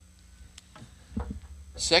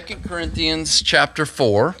2 Corinthians chapter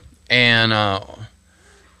 4, and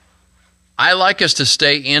I like us to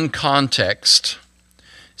stay in context.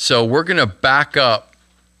 So we're going to back up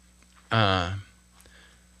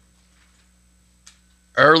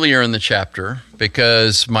earlier in the chapter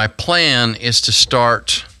because my plan is to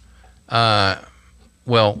start,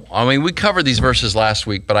 we covered these verses last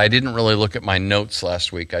week, but I didn't really look at my notes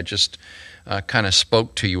last week. I just kind of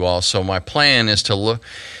spoke to you all. So my plan is to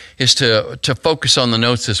focus on the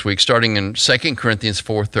notes this week, starting in 2 Corinthians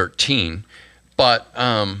 4:13. But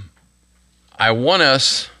I want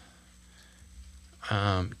us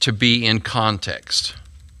to be in context.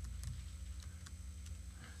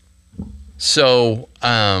 So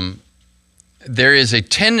there is a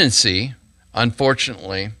tendency,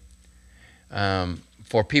 unfortunately,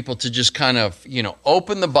 for people to just kind of,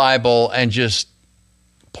 open the Bible and just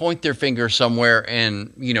point their finger somewhere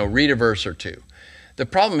and, read a verse or two. The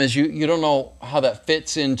problem is you don't know how that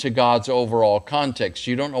fits into God's overall context.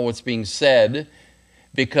 You don't know what's being said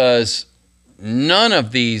because none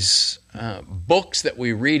of these books that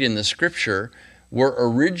we read in the Scripture were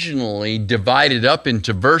originally divided up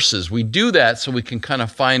into verses. We do that so we can kind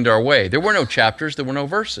of find our way. There were no chapters, there were no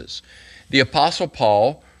verses. The Apostle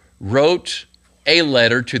Paul wrote a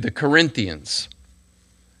letter to the Corinthians,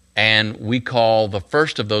 and we call the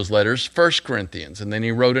first of those letters 1 Corinthians. And then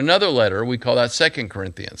he wrote another letter, we call that 2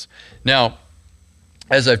 Corinthians. Now,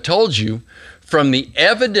 as I've told you, from the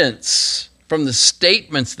evidence, from the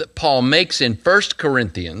statements that Paul makes in 1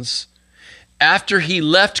 Corinthians, after he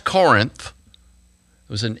left Corinth,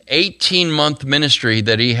 it was an 18-month ministry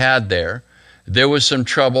that he had there. There was some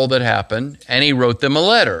trouble that happened, and he wrote them a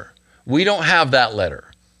letter. We don't have that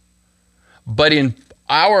letter. But in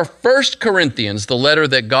our 1 Corinthians, the letter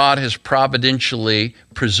that God has providentially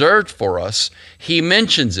preserved for us, he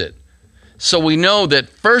mentions it. So we know that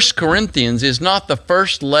 1 Corinthians is not the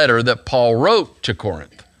first letter that Paul wrote to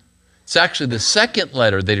Corinth. It's actually the second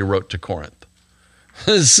letter that he wrote to Corinth.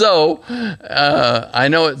 So I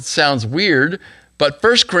know it sounds weird, but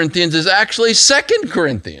 1 Corinthians is actually 2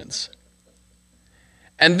 Corinthians.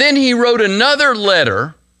 And then he wrote another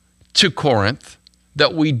letter to Corinth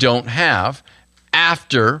that we don't have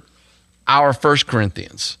after our 1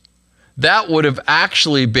 Corinthians. That would have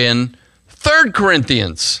actually been 3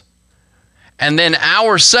 Corinthians. And then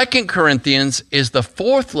our 2 Corinthians is the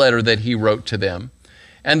fourth letter that he wrote to them.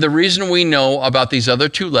 And the reason we know about these other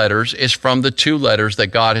two letters is from the two letters that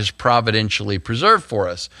God has providentially preserved for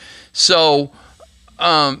us. So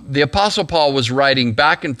the Apostle Paul was writing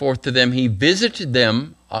back and forth to them. He visited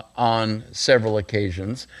them on several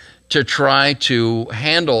occasions to try to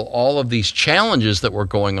handle all of these challenges that were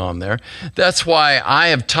going on there. That's why I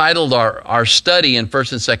have titled our study in 1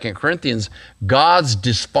 and 2 Corinthians, God's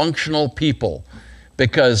Dysfunctional People,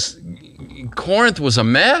 because Corinth was a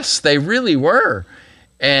mess. They really were.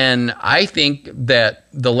 And I think that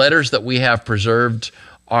the letters that we have preserved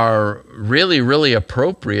are really, really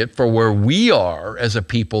appropriate for where we are as a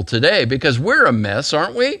people today, because we're a mess,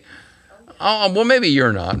 aren't we? Oh, well, maybe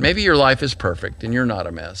you're not. Maybe your life is perfect and you're not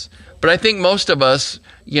a mess. But I think most of us,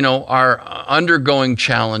 are undergoing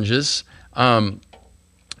challenges.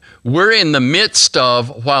 We're in the midst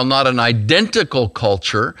of, while not an identical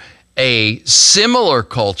culture, a similar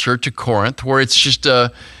culture to Corinth, where it's just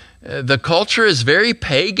the culture is very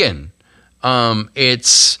pagan.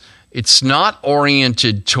 It's not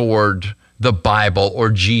oriented toward the Bible or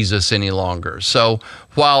Jesus any longer. So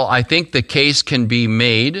while I think the case can be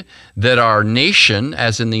made that our nation,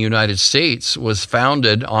 as in the United States, was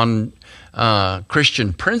founded on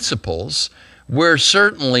Christian principles, we're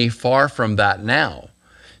certainly far from that now.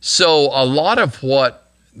 So a lot of what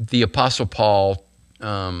the Apostle Paul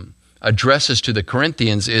addresses to the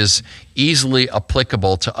Corinthians is easily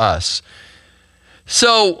applicable to us.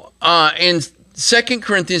 So in 2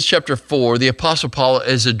 Corinthians chapter 4, the Apostle Paul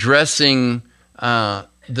is addressing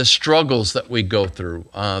the struggles that we go through,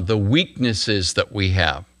 the weaknesses that we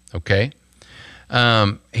have, okay?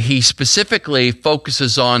 He specifically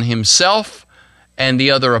focuses on himself and the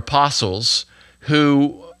other apostles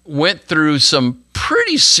who went through some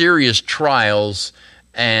pretty serious trials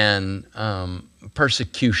and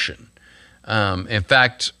persecution. In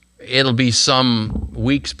fact, it'll be some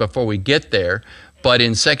weeks before we get there, but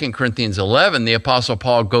in 2 Corinthians 11, the Apostle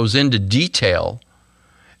Paul goes into detail,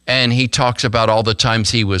 and he talks about all the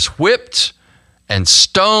times he was whipped and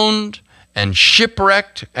stoned and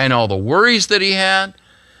shipwrecked and all the worries that he had.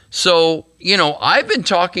 So, I've been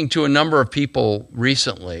talking to a number of people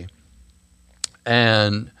recently,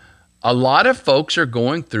 and a lot of folks are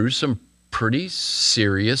going through some pretty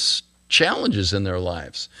serious challenges in their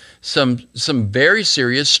lives, some very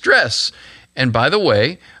serious stress. And by the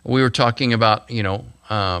way, we were talking about,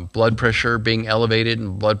 blood pressure being elevated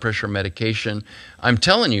and blood pressure medication. I'm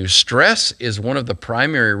telling you, stress is one of the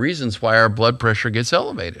primary reasons why our blood pressure gets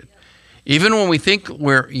elevated. Even when we think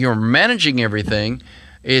you're managing everything,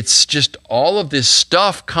 it's just all of this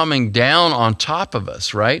stuff coming down on top of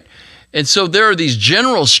us, right? And so there are these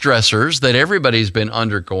general stressors that everybody's been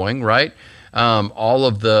undergoing, right? All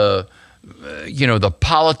of the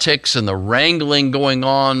politics and the wrangling going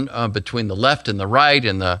on between the left and the right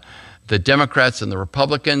and the Democrats and the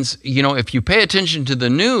Republicans. If you pay attention to the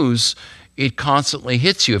news, it constantly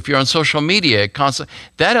hits you. If you're on social media,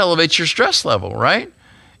 that elevates your stress level, right?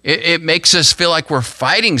 It makes us feel like we're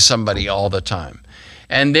fighting somebody all the time.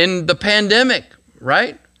 And then the pandemic,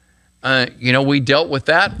 right? We dealt with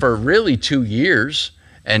that for really 2 years.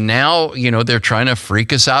 And now, they're trying to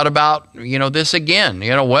freak us out about, this again. We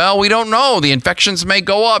don't know. The infections may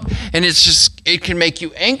go up. And it can make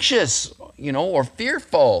you anxious, or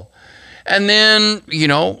fearful. And then,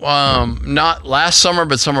 not last summer,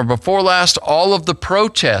 but summer before last, all of the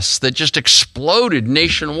protests that just exploded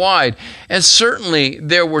nationwide. And certainly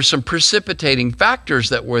there were some precipitating factors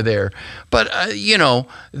that were there. But,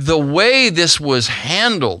 the way this was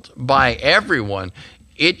handled by everyone,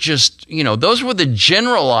 it just, those were the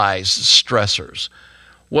generalized stressors.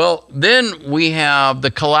 Well, then we have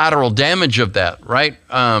the collateral damage of that, right?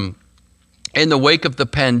 In the wake of the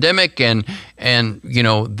pandemic and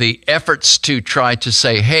the efforts to try to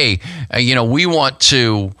say, hey, we want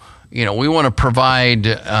to provide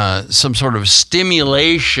some sort of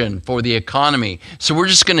stimulation for the economy. So we're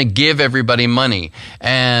just going to give everybody money.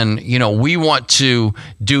 And, we want to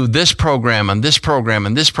do this program and this program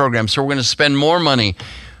and this program. So we're going to spend more money.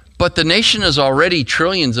 But the nation is already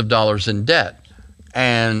trillions of dollars in debt.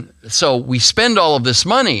 And so we spend all of this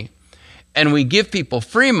money and we give people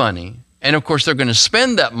free money. And of course, they're going to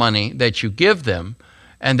spend that money that you give them,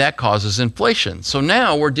 and that causes inflation. So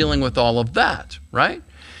now we're dealing with all of that, right?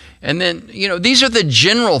 And then, these are the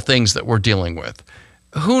general things that we're dealing with.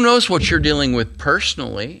 Who knows what you're dealing with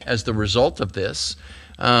personally as the result of this?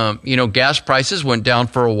 Gas prices went down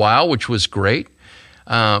for a while, which was great.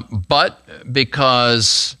 But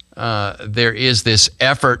because there is this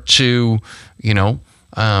effort to,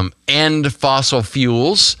 end fossil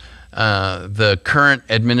fuels, the current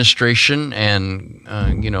administration and,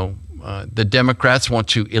 the Democrats want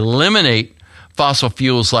to eliminate fossil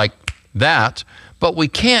fuels like that, but we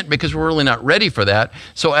can't because we're really not ready for that.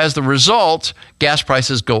 So as the result, gas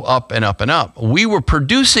prices go up and up and up. We were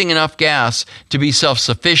producing enough gas to be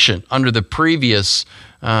self-sufficient under the previous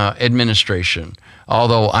administration.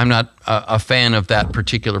 Although I'm not a fan of that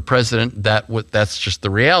particular president, that's just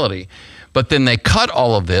the reality. But then they cut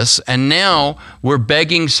all of this, and now we're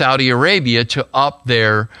begging Saudi Arabia to up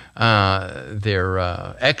their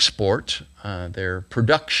export, their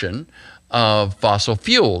production of fossil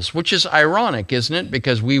fuels, which is ironic, isn't it?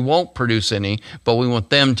 Because we won't produce any, but we want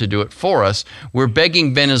them to do it for us. We're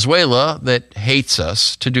begging Venezuela, that hates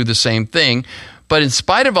us, to do the same thing. But in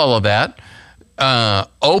spite of all of that,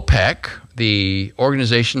 OPEC, the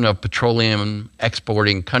Organization of Petroleum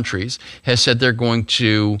Exporting Countries, has said they're going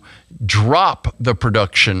to drop the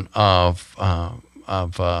production of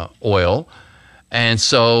oil. And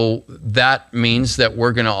so that means that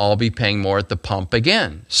we're going to all be paying more at the pump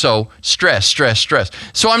again. So stress.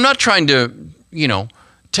 So I'm not trying to,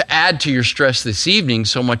 to add to your stress this evening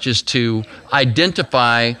so much as to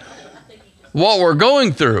identify what we're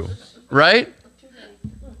going through, right?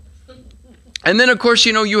 And then, of course,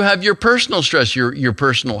 you have your personal stress, your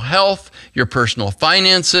personal health, your personal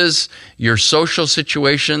finances, your social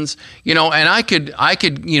situations, and I could,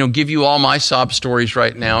 give you all my sob stories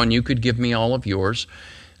right now, and you could give me all of yours.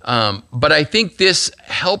 But I think this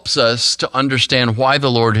helps us to understand why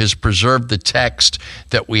the Lord has preserved the text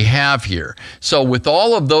that we have here. So with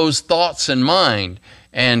all of those thoughts in mind,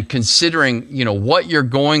 and considering, what you're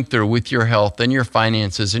going through with your health and your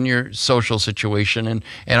finances and your social situation and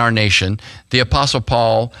our nation, the Apostle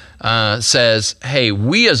Paul says, hey,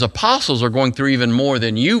 we as apostles are going through even more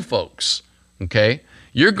than you folks, okay?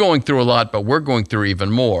 You're going through a lot, but we're going through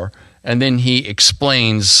even more. And then he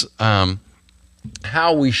explains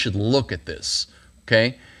how we should look at this,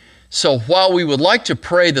 okay? So while we would like to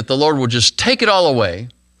pray that the Lord will just take it all away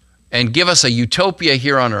and give us a utopia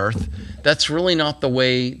here on earth, that's really not the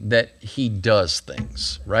way that he does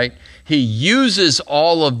things, right? He uses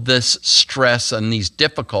all of this stress and these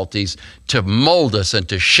difficulties to mold us and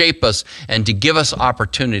to shape us and to give us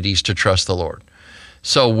opportunities to trust the Lord.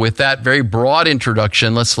 So with that very broad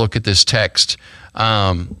introduction, let's look at this text.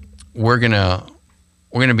 We're gonna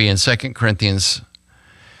be in 2 Corinthians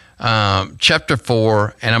chapter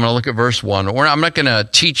 4, and I'm going to look at verse 1. I'm not going to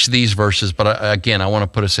teach these verses, but again, I want to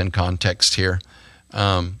put us in context here.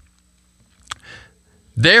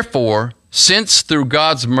 Therefore, since through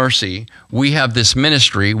God's mercy we have this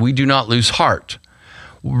ministry, we do not lose heart.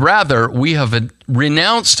 Rather, we have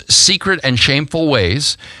renounced secret and shameful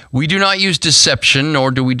ways. We do not use deception,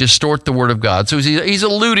 nor do we distort the word of God. So he's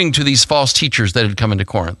alluding to these false teachers that had come into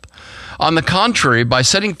Corinth. On the contrary, by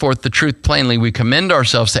setting forth the truth plainly, we commend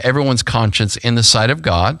ourselves to everyone's conscience in the sight of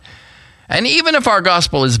God. And even if our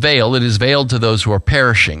gospel is veiled, it is veiled to those who are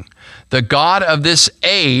perishing. The God of this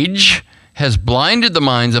age has blinded the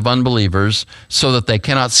minds of unbelievers so that they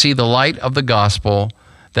cannot see the light of the gospel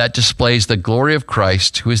that displays the glory of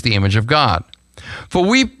Christ, who is the image of God. For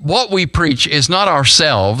what we preach is not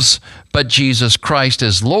ourselves, but Jesus Christ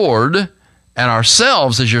as Lord, and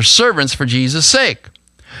ourselves as your servants for Jesus' sake.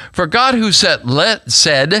 For God who said,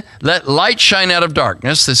 let light shine out of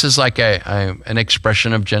darkness. This is like an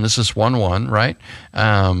expression of Genesis 1:1, right?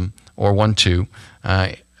 Or 1:2.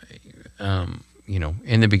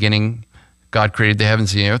 In the beginning, God created the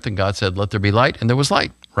heavens and the earth, and God said, let there be light, and there was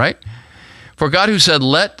light, right? For God who said,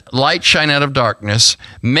 let light shine out of darkness,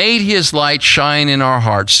 made his light shine in our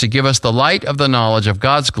hearts to give us the light of the knowledge of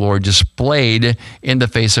God's glory displayed in the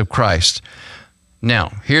face of Christ.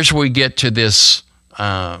 Now, here's where we get to this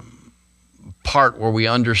part where we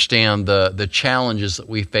understand the challenges that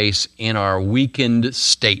we face in our weakened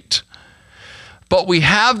state. But we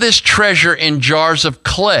have this treasure in jars of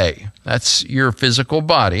clay, that's your physical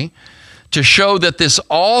body, to show that this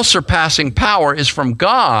all-surpassing power is from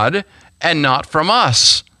God and not from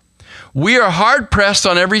us. We are hard-pressed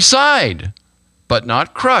on every side, but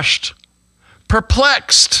not crushed,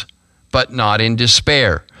 perplexed, but not in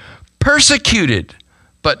despair, persecuted,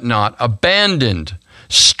 but not abandoned,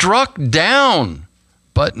 struck down,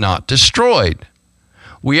 but not destroyed.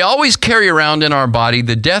 We always carry around in our body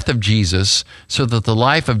the death of Jesus, so that the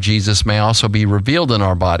life of Jesus may also be revealed in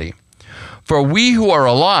our body. For we who are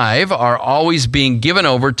alive are always being given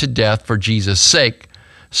over to death for Jesus' sake,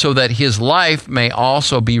 so that his life may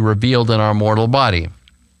also be revealed in our mortal body.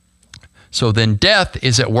 So then death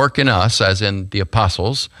is at work in us, as in the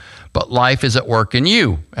apostles, but life is at work in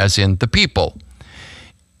you, as in the people.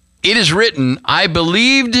 It is written, I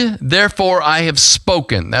believed, therefore I have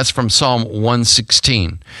spoken. That's from Psalm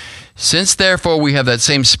 116. Since therefore we have that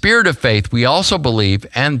same spirit of faith, we also believe,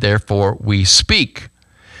 and therefore we speak.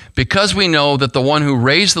 Because we know that the one who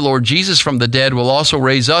raised the Lord Jesus from the dead will also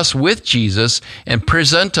raise us with Jesus and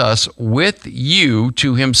present us with you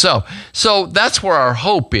to himself. So that's where our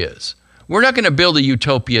hope is. We're not going to build a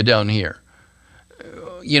utopia down here.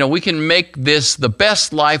 We can make this the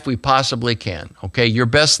best life we possibly can. Okay, your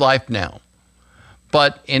best life now.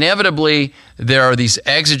 But inevitably, there are these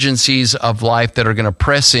exigencies of life that are going to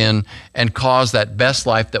press in and cause that best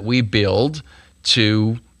life that we build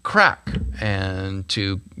to crack and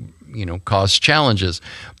to cause challenges.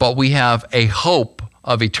 But we have a hope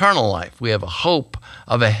of eternal life. We have a hope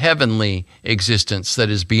of a heavenly existence that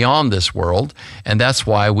is beyond this world, and that's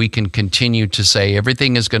why we can continue to say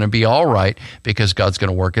everything is going to be all right, because God's going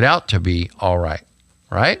to work it out to be all right,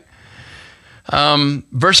 right?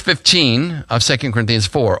 Verse 15 of 2 Corinthians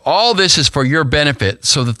 4, all this is for your benefit,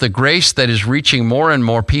 so that the grace that is reaching more and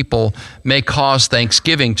more people may cause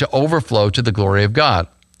thanksgiving to overflow to the glory of God.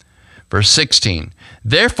 Verse 16,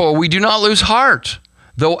 therefore we do not lose heart,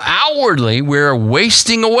 though outwardly we are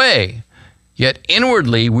wasting away, yet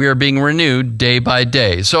inwardly we are being renewed day by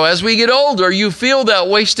day. So as we get older, you feel that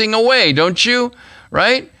wasting away, don't you?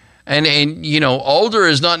 Right? And older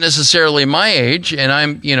is not necessarily my age, and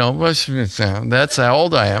I'm, that's how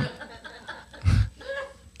old I am.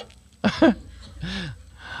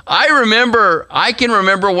 I can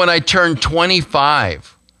remember when I turned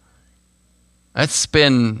 25. That's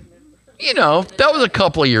been, that was a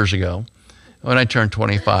couple of years ago when I turned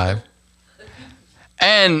 25.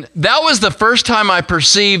 And that was the first time I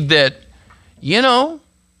perceived that,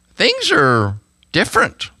 things are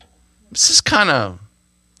different. This is kind of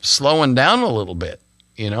slowing down a little bit,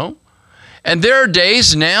 And there are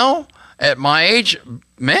days now at my age,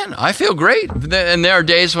 man, I feel great. And there are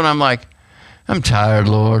days when I'm like, I'm tired,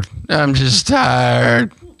 Lord. I'm just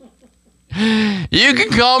tired. You can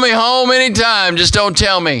call me home anytime. Just don't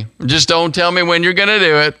tell me. Just don't tell me when you're going to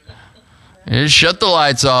do it. Just shut the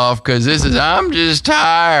lights off, because I'm just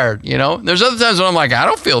tired. There's other times when I'm like, I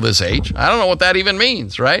don't feel this age. I don't know what that even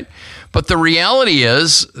means, right? But the reality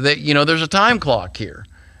is that, there's a time clock here.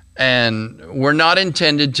 And we're not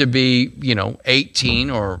intended to be, 18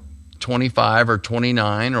 or 25 or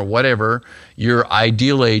 29 or whatever your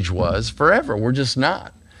ideal age was forever. We're just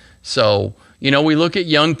not. So, We look at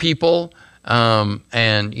young people, and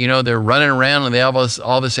they're running around and they have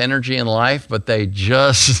all this energy in life, but they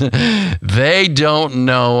don't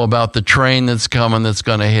know about the train that's coming that's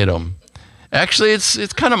going to hit them. Actually,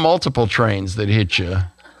 it's kind of multiple trains that hit you,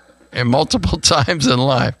 and multiple times in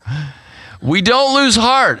life. We don't lose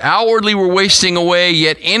heart. Outwardly, we're wasting away,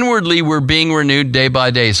 yet inwardly, we're being renewed day by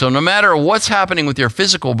day. So no matter what's happening with your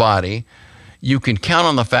physical body, you can count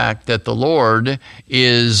on the fact that the Lord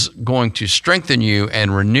is going to strengthen you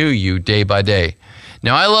and renew you day by day.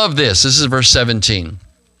 Now, I love this. This is verse 17.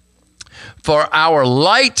 For our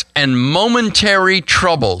light and momentary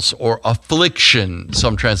troubles, or affliction,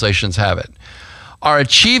 some translations have it, are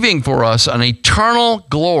achieving for us an eternal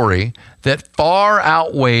glory that far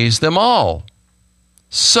outweighs them all.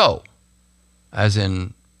 So, as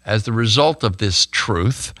the result of this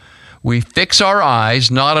truth, we fix our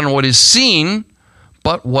eyes not on what is seen,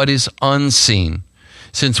 but what is unseen.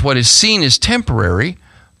 Since what is seen is temporary,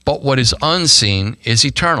 but what is unseen is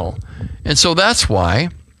eternal. And so that's why,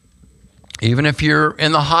 even if you're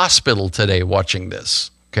in the hospital today watching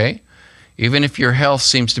this, okay? Even if your health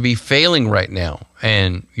seems to be failing right now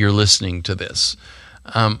and you're listening to this,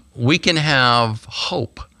 we can have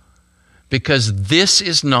hope, because this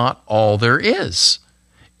is not all there is.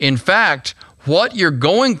 In fact, what you're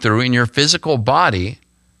going through in your physical body,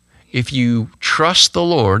 if you trust the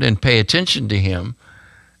Lord and pay attention to Him,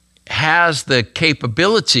 has the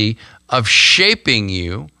capability of shaping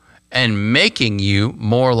you and making you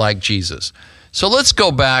more like Jesus. So let's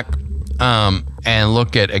go back and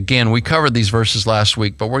look at, again, we covered these verses last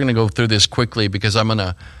week, but we're going to go through this quickly because I want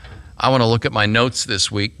to look at my notes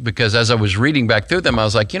this week, because as I was reading back through them, I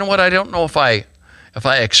was like, you know what, I don't know if I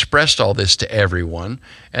expressed all this to everyone.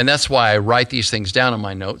 And that's why I write these things down in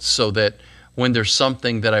my notes, so that when there's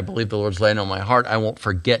something that I believe the Lord's laying on my heart, I won't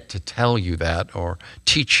forget to tell you that or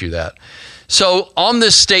teach you that. So on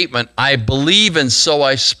this statement, I believe and so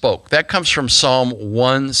I spoke, that comes from Psalm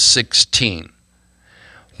 116.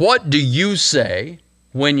 What do you say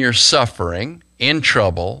when you're suffering, in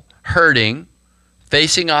trouble, hurting,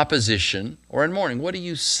 facing opposition, or in mourning? What do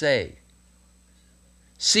you say?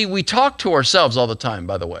 See, we talk to ourselves all the time,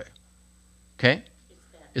 by the way. Okay?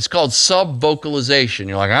 It's called sub-vocalization.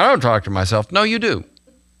 You're like, I don't talk to myself. No, you do.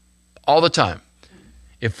 All the time.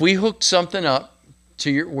 If we hooked something up to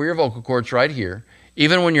your vocal cords right here,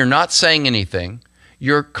 even when you're not saying anything,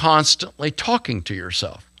 you're constantly talking to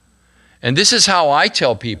yourself. And this is how I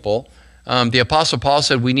tell people. The Apostle Paul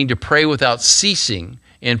said we need to pray without ceasing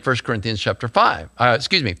in 1 Thessalonians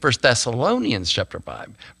chapter 5.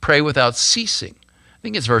 Pray without ceasing. I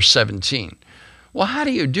think it's verse 17. Well, how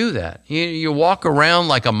do you do that? You walk around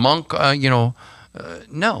like a monk,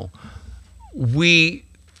 no. We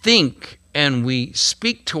think and we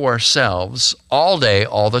speak to ourselves all day,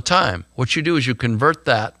 all the time. What you do is you convert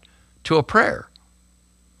that to a prayer.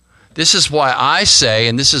 This is why I say,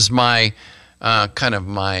 and this is my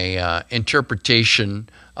interpretation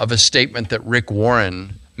of a statement that Rick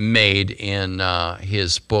Warren made in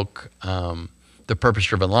his book, The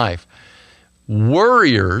Purpose-Driven Life.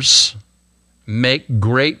 Worriers make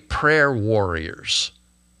great prayer warriors.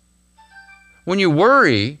 When you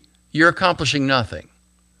worry, you're accomplishing nothing.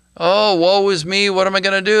 Oh, woe is me. What am I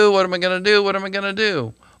going to do? What am I going to do? What am I going to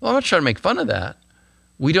do? Well, I'm not trying to make fun of that.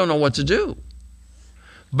 We don't know what to do.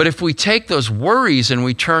 But if we take those worries and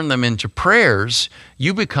we turn them into prayers,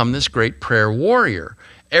 you become this great prayer warrior.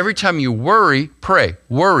 Every time you worry, pray,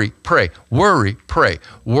 worry, pray, worry, pray.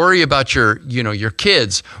 Worry about your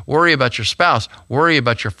kids, worry about your spouse, worry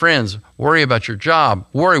about your friends, worry about your job,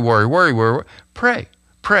 worry, pray,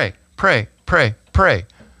 pray, pray, pray, pray.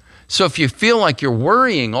 So if you feel like you're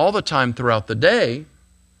worrying all the time throughout the day,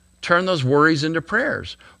 turn those worries into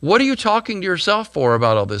prayers. What are you talking to yourself for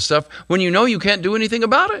about all this stuff when you know you can't do anything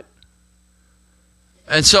about it?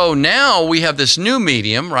 And so now we have this new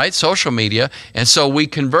medium, right? Social media. And so we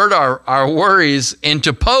convert our worries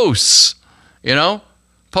into posts,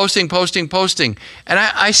 posting. And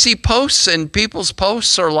I see posts, and people's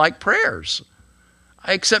posts are like prayers.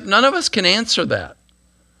 Except none of us can answer that.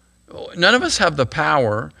 None of us have the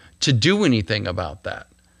power to do anything about that.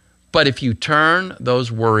 But if you turn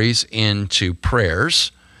those worries into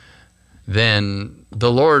prayers, then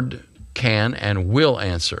the Lord can and will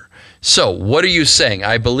answer. So, what are you saying?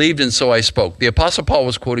 I believed and so I spoke. The Apostle Paul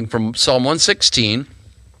was quoting from Psalm 116,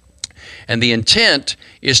 and the intent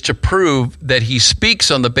is to prove that he speaks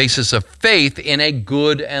on the basis of faith in a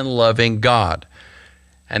good and loving God.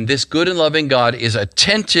 And this good and loving God is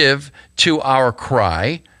attentive to our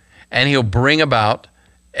cry, and he'll bring about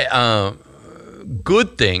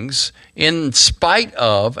good things in spite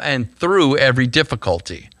of and through every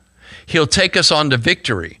difficulty. He'll take us on to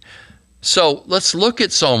victory. So let's look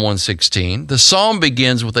at Psalm 116. The psalm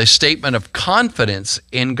begins with a statement of confidence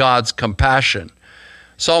in God's compassion.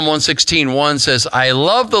 Psalm 116:1 says, I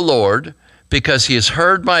love the Lord because he has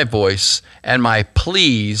heard my voice and my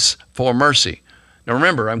pleas for mercy. Now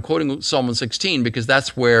remember, I'm quoting Psalm 116 because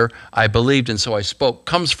that's where I believed and so I spoke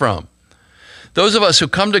comes from. Those of us who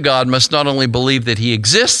come to God must not only believe that he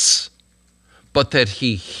exists, but that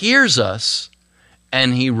he hears us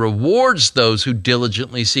and he rewards those who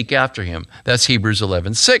diligently seek after him. That's Hebrews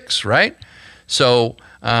 11:6, right? So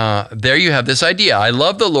there you have this idea. I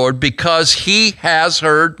love the Lord because he has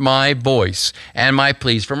heard my voice and my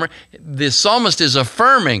pleas for mercy. The psalmist is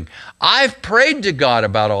affirming, I've prayed to God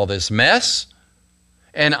about all this mess,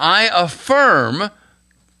 and I affirm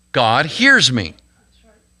God hears me.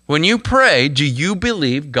 When you pray, do you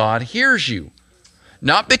believe God hears you?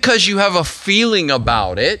 Not because you have a feeling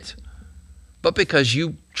about it, but because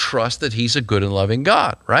you trust that he's a good and loving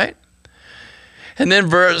God, right? And then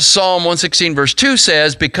Psalm 116 verse 2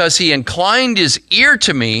 says, because he inclined his ear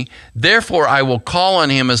to me, therefore I will call on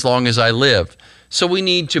him as long as I live. So we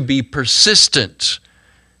need to be persistent.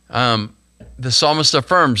 The psalmist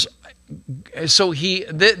affirms, so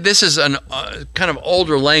this is an kind of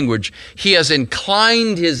older language. He has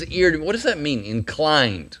inclined his ear to me. What does that mean,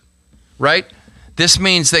 inclined? Right? This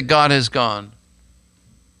means that God has gone,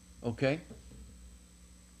 okay,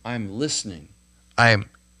 I'm listening. I'm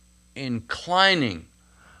inclining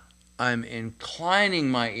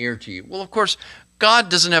my ear to you. Well, of course, God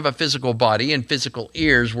doesn't have a physical body and physical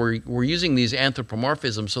ears. We're using these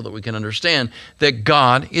anthropomorphisms so that we can understand that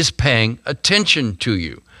God is paying attention to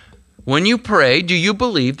you. When you pray, do you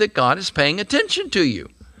believe that God is paying attention to you?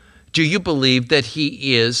 Do you believe that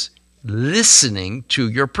he is listening to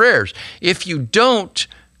your prayers? If you don't,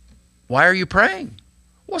 why are you praying?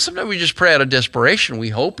 Well, sometimes we just pray out of desperation. We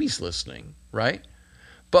hope he's listening, right?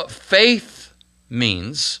 But faith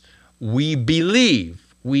means we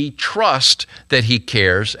believe, we trust that he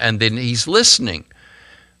cares and then he's listening.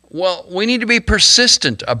 Well, we need to be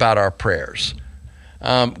persistent about our prayers.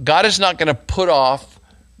 God is not going to put off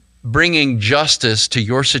bringing justice to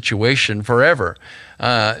your situation forever.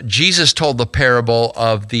 Jesus told the parable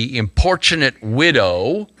of the importunate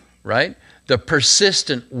widow, right? The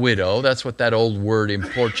persistent widow, that's what that old word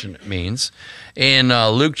importunate means, in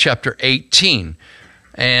Luke chapter 18.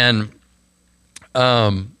 And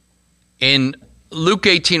in Luke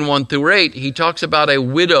 18:1 through 8, he talks about a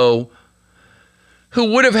widow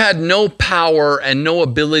who would have had no power and no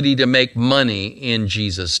ability to make money in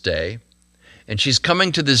Jesus' day. And she's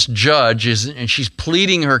coming to this judge and she's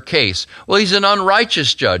pleading her case. Well, he's an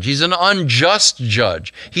unrighteous judge. He's an unjust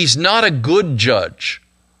judge. He's not a good judge.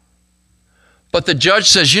 But the judge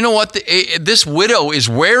says, you know what? This widow is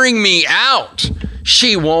wearing me out.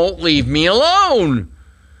 She won't leave me alone.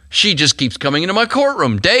 She just keeps coming into my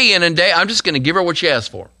courtroom day in and day. I'm just going to give her what she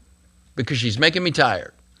asked for because she's making me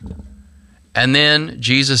tired. And then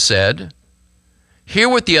Jesus said, hear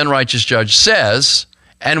what the unrighteous judge says,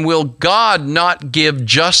 and will God not give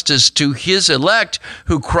justice to his elect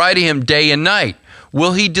who cry to him day and night?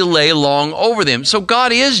 Will he delay long over them? So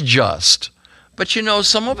God is just. But you know,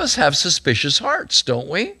 some of us have suspicious hearts, don't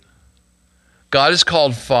we? God is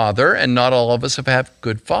called Father, and not all of us have had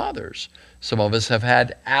good fathers. Some of us have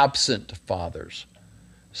had absent fathers.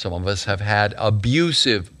 Some of us have had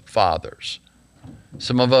abusive fathers.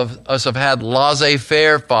 Some of us have had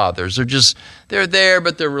laissez-faire fathers. They're there,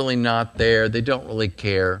 but they're really not there. They don't really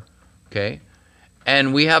care, okay?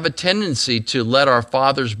 And we have a tendency to let our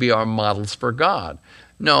fathers be our models for God.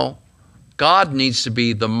 No, God needs to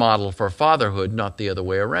be the model for fatherhood, not the other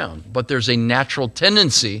way around. But there's a natural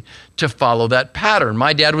tendency to follow that pattern.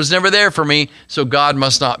 My dad was never there for me, so God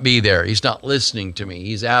must not be there. He's not listening to me.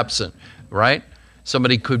 He's absent, right?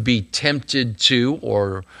 Somebody could be tempted to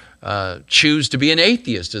or choose to be an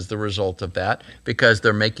atheist as the result of that because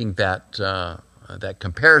they're making that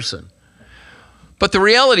comparison. But the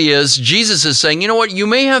reality is, Jesus is saying, you know what? You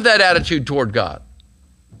may have that attitude toward God,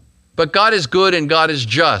 but God is good and God is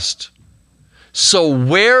just. So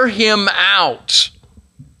wear him out.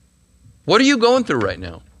 What are you going through right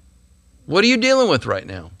now? What are you dealing with right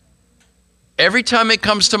now? Every time it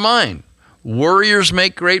comes to mind, warriors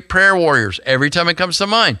make great prayer warriors. Every time it comes to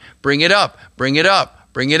mind, bring it up, bring it up,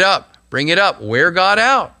 bring it up, bring it up. Wear God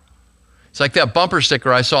out. It's like that bumper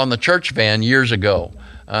sticker I saw in the church van years ago.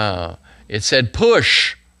 It said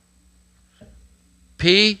push.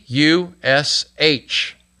 P-U-S-H.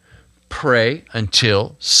 Pray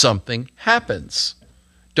until something happens.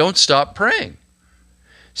 Don't stop praying.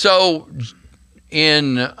 So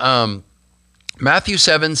in Matthew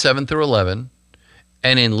 7 through 11,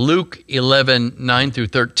 And in Luke 11, 9 through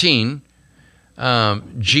 13,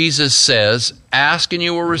 Jesus says, ask and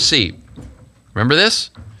you will receive. Remember this?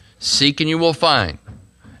 Seek and you will find.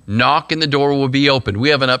 Knock and the door will be opened. We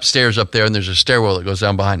have an upstairs up there, and there's a stairwell that goes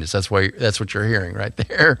down behind us. That's what you're hearing right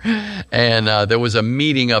there. And there was a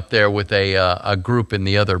meeting up there with a group in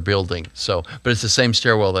the other building. But it's the same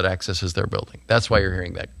stairwell that accesses their building. That's why you're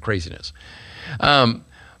hearing that craziness.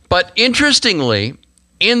 But interestingly,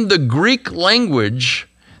 in the Greek language,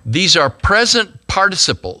 these are present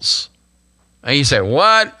participles. And you say,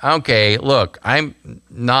 what? Okay, look, I'm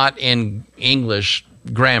not in English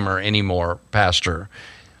grammar anymore, Pastor.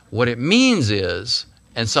 What it means is,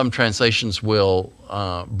 and some translations will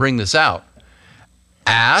bring this out,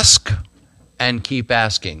 ask and keep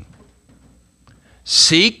asking.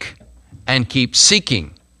 Seek and keep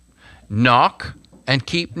seeking. Knock and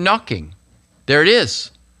keep knocking. There it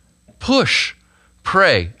is. Push,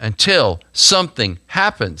 pray until something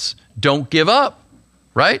happens. Don't give up,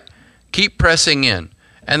 right? Keep pressing in,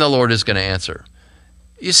 and the Lord is going to answer.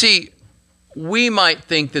 You see, we might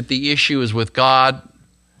think that the issue is with God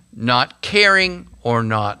not caring or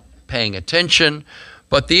not paying attention,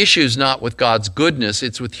 but the issue is not with God's goodness,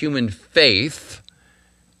 it's with human faith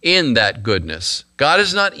in that goodness. God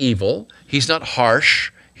is not evil, He's not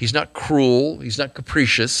harsh, He's not cruel, He's not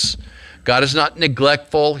capricious. God is not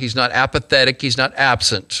neglectful, He's not apathetic, He's not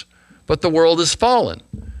absent, but the world is fallen.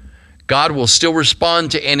 God will still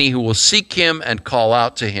respond to any who will seek Him and call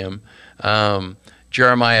out to Him.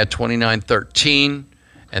 Jeremiah 29:13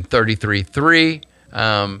 and 33:3.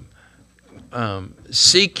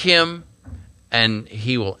 Seek Him and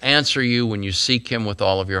He will answer you when you seek Him with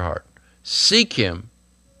all of your heart. Seek Him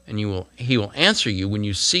and He will answer you when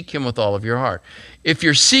you seek Him with all of your heart. If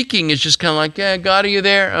your seeking is just kind of like, yeah, God, are you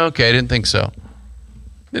there? Okay, I didn't think so.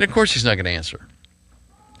 Then of course He's not going to answer.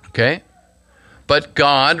 Okay? But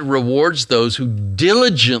God rewards those who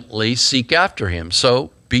diligently seek after Him.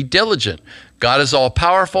 So be diligent. God is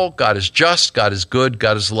all-powerful. God is just. God is good.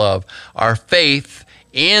 God is love. Our faith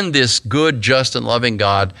in this good, just, and loving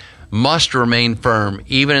God must remain firm,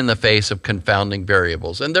 even in the face of confounding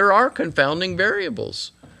variables. And there are confounding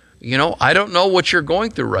variables. You know, I don't know what you're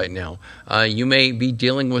going through right now. You may be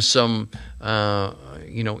dealing with some,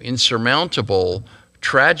 insurmountable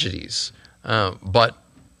tragedies. But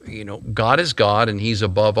God is God, and He's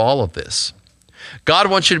above all of this. God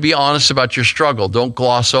wants you to be honest about your struggle. Don't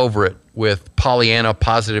gloss over it with Pollyanna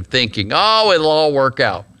positive thinking. Oh, it'll all work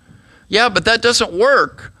out. Yeah, but that doesn't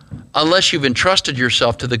work unless you've entrusted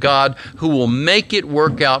yourself to the God who will make it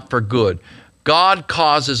work out for good. God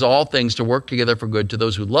causes all things to work together for good to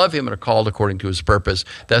those who love Him and are called according to His purpose.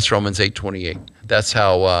 That's Romans 8:28. That's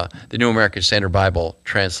how the New American Standard Bible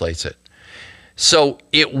translates it. So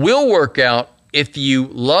it will work out if you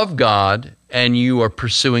love God and you are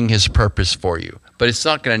pursuing His purpose for you. But it's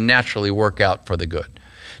not going to naturally work out for the good.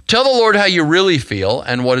 Tell the Lord how you really feel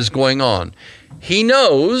and what is going on. He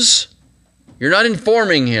knows. You're not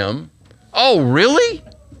informing Him. Oh, really?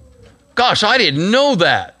 Gosh, I didn't know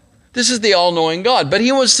that. This is the all-knowing God. But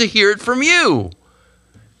He wants to hear it from you.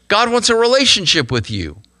 God wants a relationship with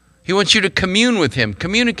you. He wants you to commune with Him,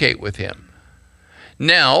 communicate with Him.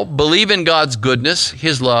 Now, believe in God's goodness,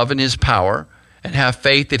 His love, and His power, and have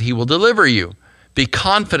faith that He will deliver you. Be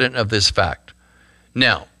confident of this fact.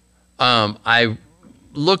 Now, I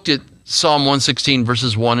looked at Psalm 116,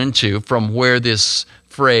 verses 1 and 2, from where this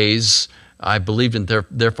phrase, I believed in,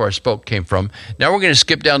 therefore I spoke, came from. Now we're going to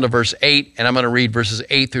skip down to verse 8, and I'm going to read verses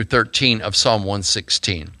 8 through 13 of Psalm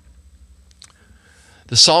 116.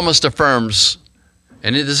 The psalmist affirms,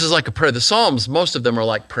 and this is like a prayer. The Psalms, most of them are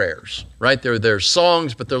like prayers, right? They're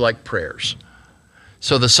songs, but they're like prayers.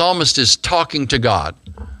 So the psalmist is talking to God,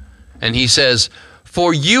 and he says,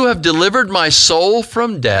 "For you have delivered my soul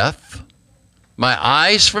from death, my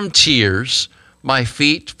eyes from tears, my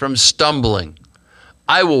feet from stumbling.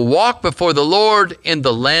 I will walk before the Lord in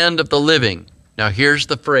the land of the living." Now here's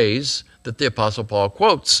the phrase that the Apostle Paul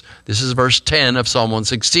quotes. This is verse 10 of Psalm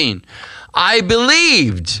 116. "I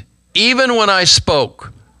believed even when I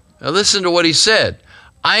spoke." Now listen to what he said.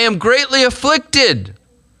 "I am greatly afflicted.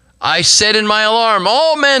 I said in my alarm,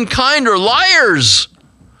 all mankind are liars.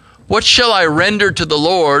 What shall I render to the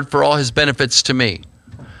Lord for all His benefits to me?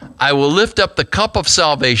 I will lift up the cup of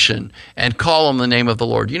salvation and call on the name of the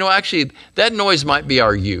Lord." You know, actually, that noise might be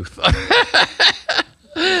our youth.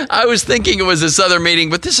 I was thinking it was this other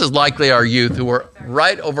meeting, but this is likely our youth who are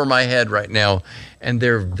right over my head right now. And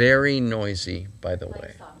they're very noisy, by the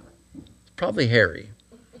way. It's probably Harry.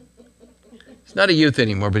 He's not a youth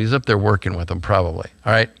anymore, but he's up there working with them probably.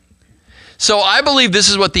 All right. So I believe this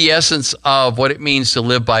is what the essence of what it means to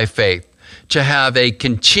live by faith. to have a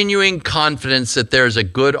continuing confidence that there's a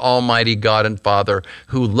good Almighty God and Father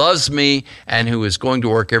who loves me and who is going to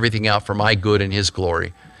work everything out for my good and His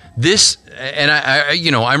glory. This, and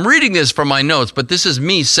I'm reading this from my notes, but this is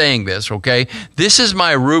me saying this, okay? This is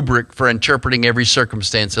my rubric for interpreting every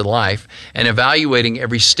circumstance in life and evaluating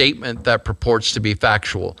every statement that purports to be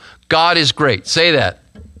factual. God is great. Say that.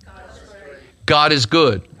 God is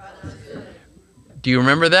good. Do you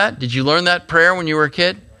remember that? Did you learn that prayer when you were a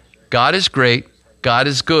kid? God is great. God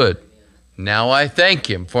is good. Now I thank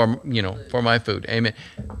Him for my food. Amen.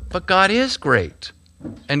 But God is great.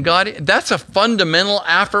 And that's a fundamental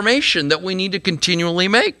affirmation that we need to continually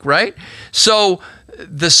make, right? So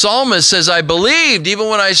the psalmist says, I believed even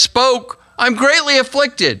when I spoke, I'm greatly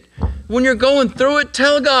afflicted. When you're going through it,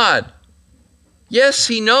 tell God. Yes,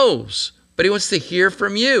 He knows, but He wants to hear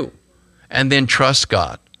from you. And then trust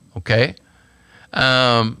God, okay?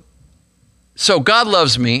 So God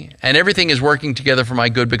loves me, and everything is working together for my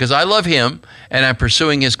good because I love Him, and I'm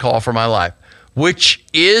pursuing His call for my life, which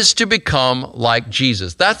is to become like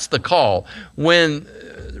Jesus. That's the call. When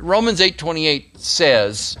Romans 8:28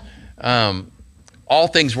 says, all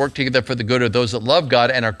things work together for the good of those that love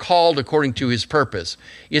God and are called according to His purpose.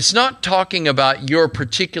 It's not talking about your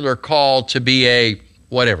particular call to be a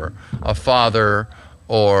father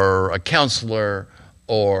or a counselor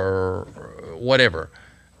or whatever.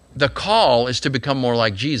 The call is to become more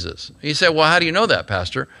like Jesus. You say, well, how do you know that,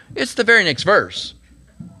 Pastor? It's the very next verse.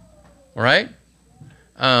 All right?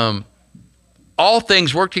 All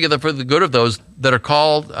things work together for the good of those that are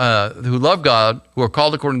called, who love God, who are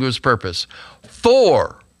called according to His purpose.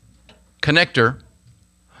 For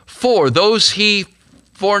those He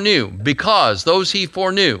foreknew, because those He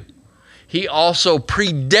foreknew, He also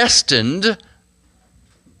predestined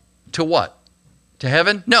to what? To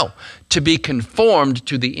heaven? No, to be conformed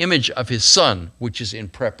to the image of His Son, which is in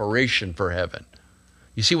preparation for heaven.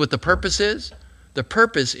 You see what the purpose is? The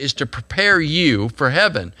purpose is to prepare you for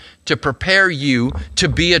heaven, to prepare you to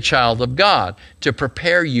be a child of God, to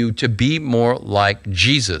prepare you to be more like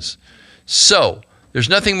Jesus. So, there's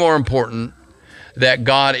nothing more important that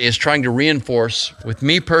God is trying to reinforce with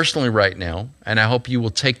me personally right now, and I hope you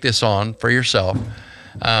will take this on for yourself.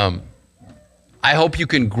 I hope you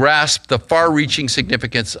can grasp the far-reaching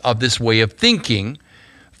significance of this way of thinking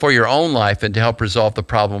for your own life and to help resolve the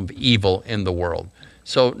problem of evil in the world.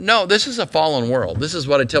 So, no, this is a fallen world. This is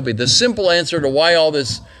what I tell people. The simple answer to why all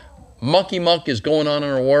this mucky muck is going on in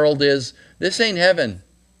our world is, this ain't heaven.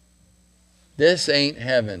 This ain't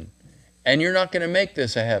heaven. And you're not going to make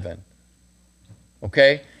this a heaven.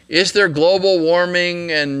 Okay? Is there global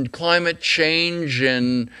warming and climate change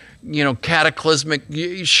and, cataclysmic?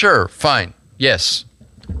 Sure, fine. Yes.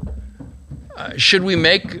 Should we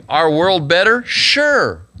make our world better?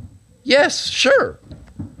 Sure. Yes, sure.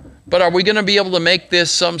 But are we going to be able to make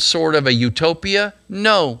this some sort of a utopia?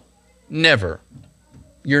 No, never.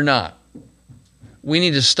 You're not. We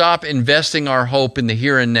need to stop investing our hope in the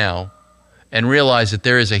here and now and realize that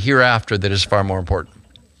there is a hereafter that is far more important.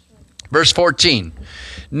 Verse 14,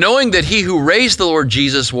 knowing that He who raised the Lord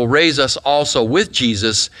Jesus will raise us also with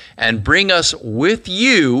Jesus and bring us with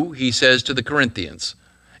you, he says to the Corinthians,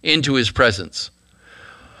 into His presence.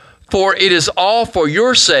 For it is all for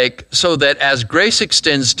your sake, so that as grace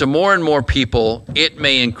extends to more and more people, it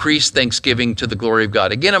may increase thanksgiving to the glory of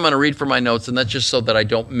God. Again, I'm going to read from my notes, and that's just so that I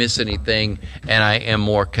don't miss anything and I am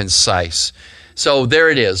more concise. So there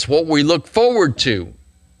it is, what we look forward to.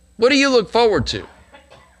 What do you look forward to?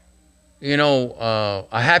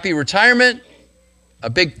 A happy retirement, a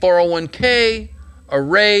big 401k, a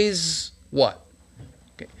raise, what?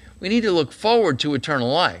 Okay. We need to look forward to eternal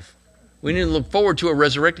life. We need to look forward to a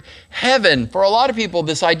resurrected heaven. For a lot of people,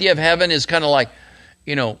 this idea of heaven is kind of like,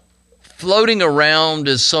 floating around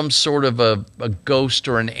as some sort of a ghost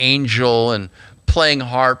or an angel and playing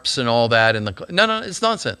harps and all that. No, it's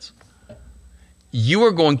nonsense. You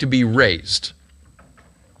are going to be raised.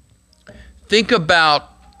 Think about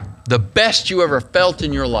the best you ever felt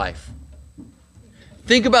in your life.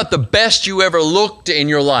 Think about the best you ever looked in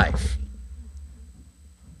your life.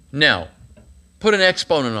 Now, put an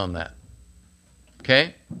exponent on that.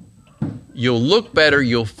 Okay? You'll look better,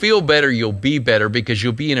 you'll feel better, you'll be better because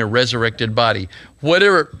you'll be in a resurrected body.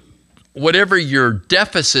 Whatever your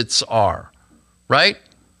deficits are, right?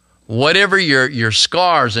 Whatever your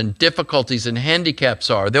scars and difficulties and handicaps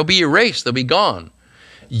are, they'll be erased, they'll be gone.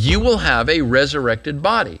 You will have a resurrected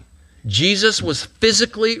body. Jesus was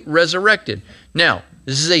physically resurrected. Now,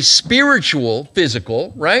 this is a spiritual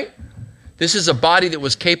physical, right? This is a body that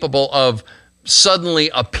was capable of suddenly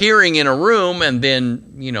appearing in a room and then,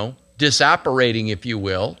 disapparating, if you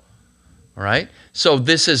will. All right? So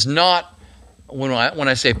this is not when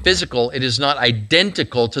I say physical, it is not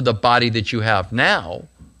identical to the body that you have now,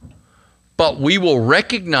 but we will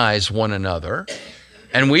recognize one another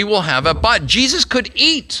and we will have a body. Jesus could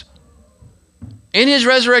eat. In his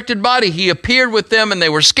resurrected body, he appeared with them and they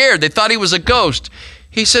were scared. They thought he was a ghost.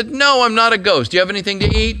 He said, "No, I'm not a ghost. Do you have anything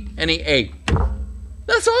to eat?" And he ate.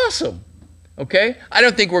 That's awesome. Okay? I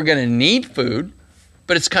don't think we're going to need food,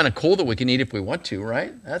 but it's kind of cool that we can eat if we want to,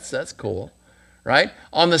 right? That's cool, right?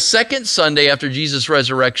 On the second Sunday after Jesus'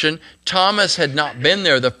 resurrection, Thomas had not been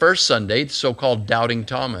there the first Sunday, the so-called doubting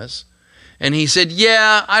Thomas. And he said,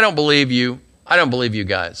 "Yeah, I don't believe you. I don't believe you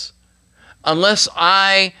guys. Unless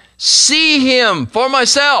I see him for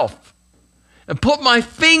myself and put my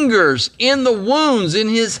fingers in the wounds in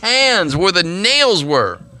his hands where the nails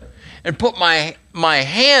were and put my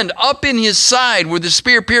hand up in his side where the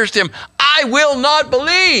spear pierced him, I will not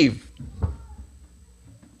believe."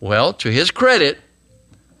 Well, to his credit,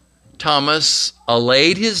 Thomas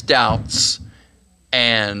allayed his doubts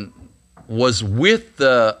and was with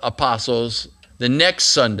the apostles the next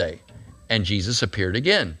Sunday, and Jesus appeared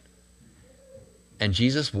again. And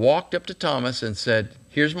Jesus walked up to Thomas and said,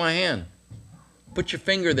 "Here's my hand. Put your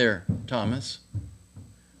finger there, Thomas."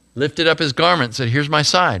 Lifted up his garment and said, "Here's my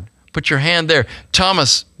side. Put your hand there."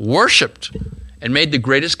 Thomas worshiped and made the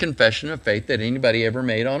greatest confession of faith that anybody ever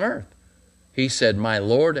made on earth. He said, "My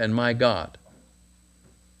Lord and my God."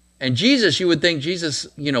 And Jesus, you would think Jesus,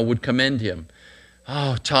 would commend him.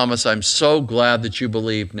 "Oh, Thomas, I'm so glad that you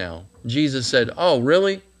believe now." Jesus said, "Oh,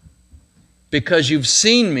 really? Because you've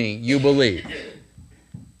seen me, you believe.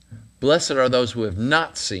 Blessed are those who have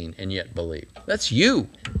not seen and yet believe." That's you.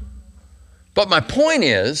 But my point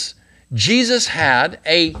is, Jesus had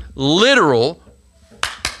a literal,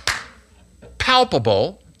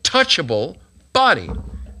 palpable, touchable body.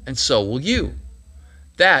 And so will you.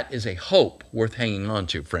 That is a hope worth hanging on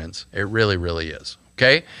to, friends. It really, really is.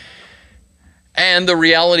 Okay? And the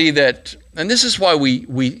reality that, and this is why we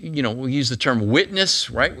use the term witness,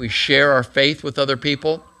 right? We share our faith with other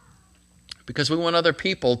people because we want other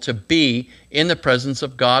people to be in the presence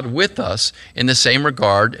of God with us in the same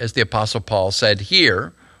regard as the Apostle Paul said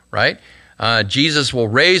here, right? Jesus will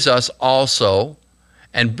raise us also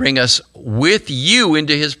and bring us with you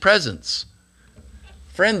into his presence.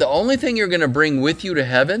 Friend, the only thing you're going to bring with you to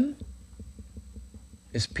heaven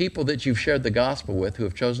is people that you've shared the gospel with who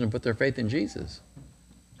have chosen to put their faith in Jesus.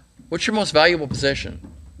 What's your most valuable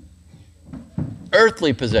possession?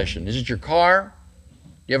 Earthly possession. Is it your car?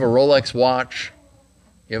 You have a Rolex watch?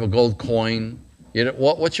 You have a gold coin?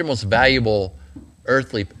 What's your most valuable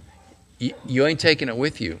earthly? You ain't taking it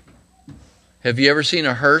with you. Have you ever seen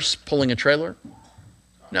a hearse pulling a trailer?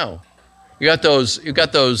 No. You got those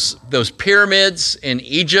pyramids in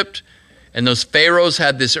Egypt, and those pharaohs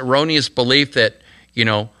had this erroneous belief that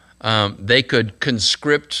they could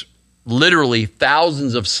conscript literally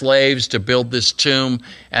thousands of slaves to build this tomb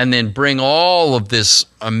and then bring all of this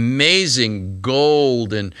amazing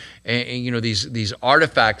gold and these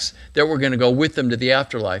artifacts that were going to go with them to the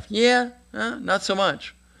afterlife. Not so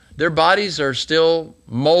much. Their bodies are still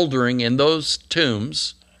moldering in those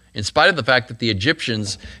tombs, in spite of the fact that the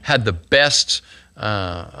Egyptians had the best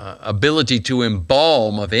ability to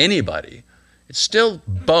embalm of anybody. It's still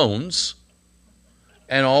bones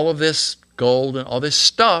and all of this gold and all this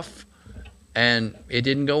stuff, and it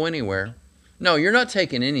didn't go anywhere. No, you're not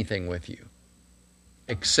taking anything with you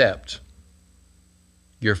except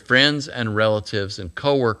your friends and relatives and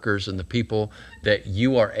coworkers and the people that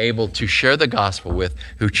you are able to share the gospel with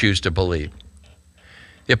who choose to believe.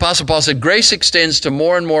 The Apostle Paul said, grace extends to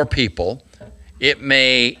more and more people. It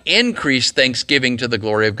may increase thanksgiving to the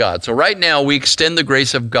glory of God. So right now we extend the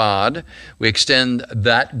grace of God. We extend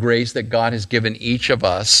that grace that God has given each of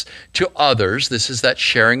us to others. This is that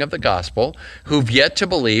sharing of the gospel who've yet to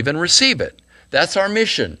believe and receive it. That's our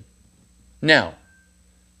mission. Now,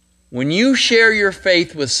 when you share your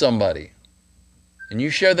faith with somebody and you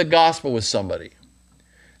share the gospel with somebody,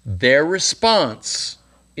 their response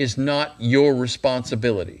is not your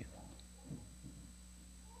responsibility.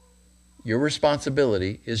 Your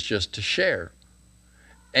responsibility is just to share.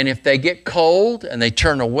 And if they get cold and they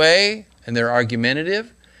turn away and they're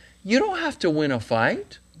argumentative, you don't have to win a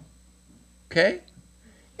fight. Okay?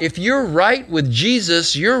 If you're right with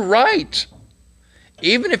Jesus, you're right.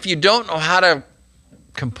 Even if you don't know how to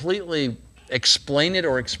completely explain it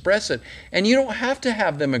or express it, and you don't have to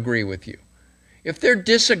have them agree with you. If they're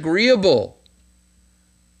disagreeable,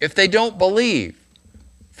 if they don't believe,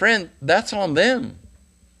 friend, that's on them.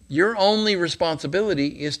 Your only responsibility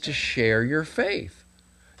is to share your faith.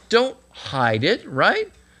 Don't hide it,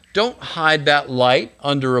 right? Don't hide that light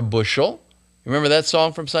under a bushel. Remember that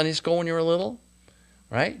song from Sunday school when you were little?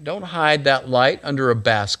 Right? Don't hide that light under a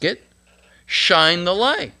basket. Shine the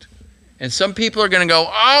light. And some people are going to go,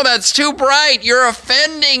 oh, that's too bright. You're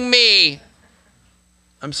offending me.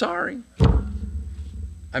 I'm sorry.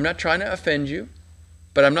 I'm not trying to offend you,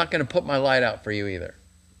 but I'm not going to put my light out for you either.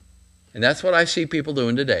 And that's what I see people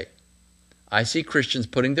doing today. I see Christians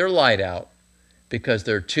putting their light out because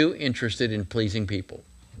they're too interested in pleasing people.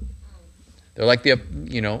 They're like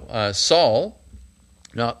Saul,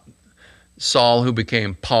 not Saul who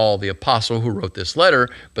became Paul the apostle who wrote this letter,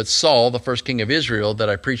 but Saul, the first king of Israel that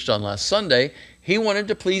I preached on last Sunday, he wanted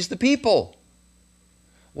to please the people.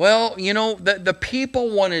 Well, the people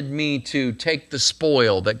wanted me to take the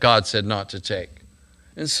spoil that God said not to take.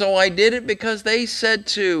 And so I did it because they said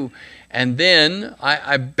to. And then,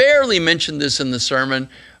 I barely mentioned this in the sermon,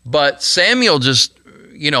 but Samuel just,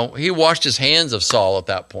 he washed his hands of Saul at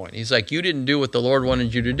that point. He's like, you didn't do what the Lord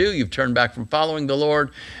wanted you to do. You've turned back from following the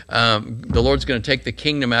Lord. The Lord's going to take the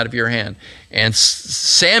kingdom out of your hand. And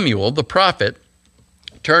Samuel, the prophet,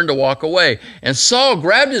 turned to walk away. And Saul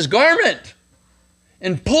grabbed his garment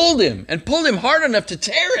and pulled him hard enough to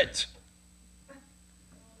tear it.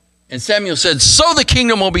 And Samuel said, so the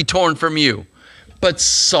kingdom will be torn from you. But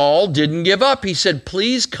Saul didn't give up. He said,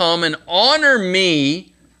 please come and honor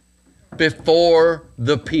me before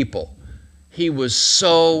the people. He was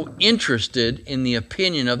so interested in the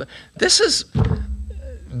opinion of this is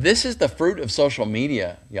the fruit of social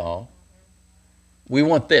media, y'all. We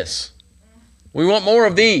want this. We want more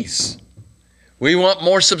of these. We want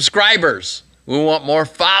more subscribers. We want more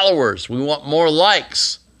followers. We want more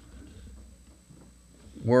likes.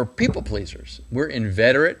 We're people pleasers. We're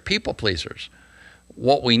inveterate people pleasers.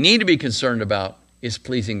 What we need to be concerned about is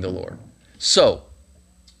pleasing the Lord. So,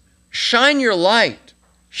 shine your light.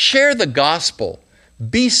 Share the gospel.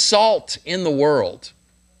 Be salt in the world.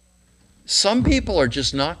 Some people are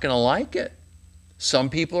just not going to like it. Some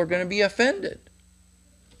people are going to be offended.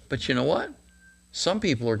 But you know what? Some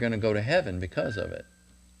people are going to go to heaven because of it.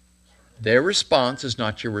 Their response is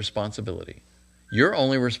not your responsibility. Your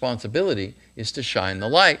only responsibility is to shine the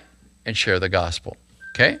light and share the gospel.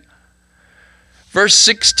 Okay? Verse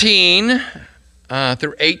 16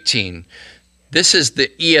 through 18. This is the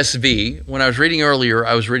ESV. When I was reading earlier,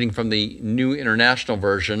 I was reading from the New International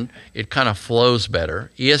Version. It kind of flows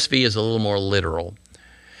better. ESV is a little more literal.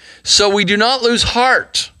 So we do not lose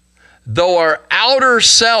heart, though our outer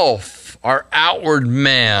self, our outward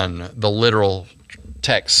man, the literal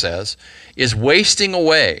text says, is wasting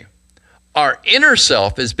away. Our inner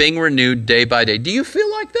self is being renewed day by day. Do you feel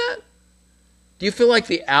like that? Do you feel like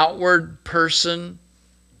the outward person,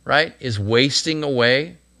 right, is wasting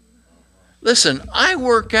away? Listen, I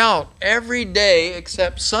work out every day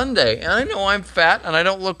except Sunday, and I know I'm fat and I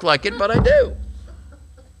don't look like it, but I do.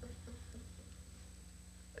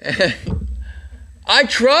 I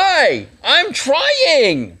try. I'm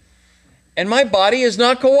trying. And my body is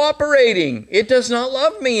not cooperating. It does not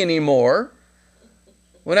love me anymore.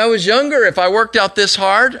 When I was younger, if I worked out this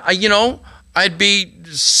hard, I'd be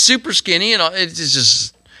super skinny, and it's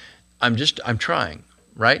just, I'm trying,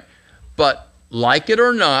 right? But like it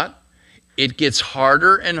or not, it gets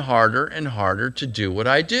harder and harder and harder to do what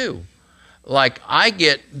I do. Like I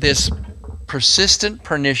get this persistent,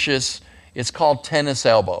 pernicious, it's called tennis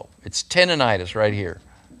elbow. It's tendonitis right here.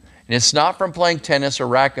 And it's not from playing tennis or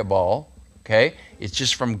racquetball, okay? It's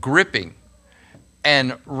just from gripping.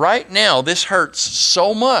 And right now, this hurts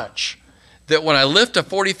so much that when I lift a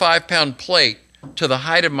 45-pound plate to the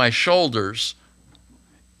height of my shoulders,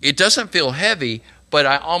 it doesn't feel heavy, but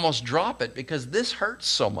I almost drop it because this hurts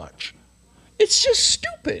so much. It's just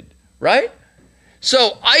stupid, right?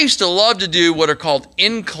 So I used to love to do what are called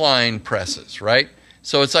incline presses, right?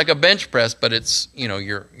 So it's like a bench press, but it's,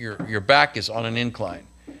 your back is on an incline.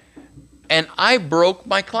 And I broke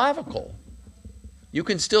my clavicle. You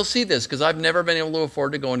can still see this because I've never been able to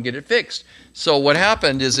afford to go and get it fixed. So what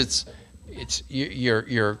happened is it's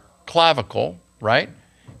your clavicle, right,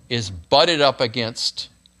 is butted up against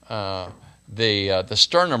the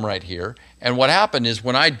sternum right here. And what happened is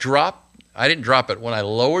when I didn't drop it. When I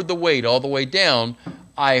lowered the weight all the way down,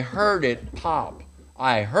 I heard it pop.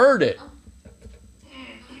 I heard it.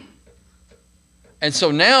 And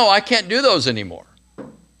so now I can't do those anymore.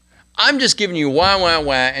 I'm just giving you wah,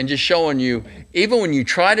 and just showing you, even when you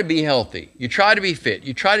try to be healthy, you try to be fit,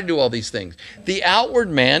 you try to do all these things, the outward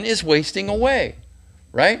man is wasting away,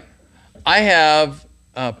 right? I have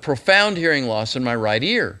profound hearing loss in my right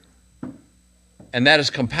ear, and that is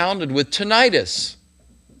compounded with tinnitus.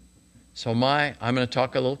 So I'm going to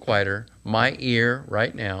talk a little quieter. My ear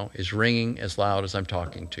right now is ringing as loud as I'm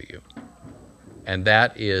talking to you. and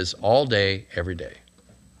that is all day, every day.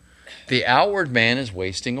 The outward man is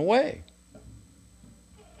wasting away.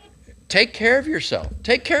 Take care of yourself.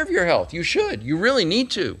 Take care of your health. You should. You really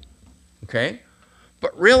need to. Okay?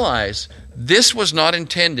 But realize this was not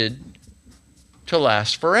intended to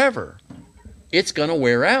last forever. It's going to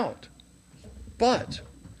wear out. But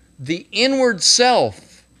the inward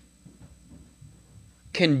self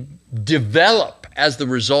can develop as the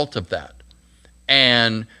result of that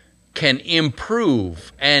and can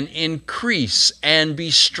improve and increase and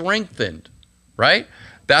be strengthened, right?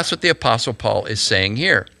 That's what the Apostle Paul is saying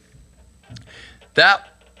here. That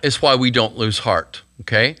is why we don't lose heart,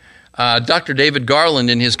 okay? Dr. David Garland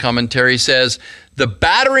in his commentary says, the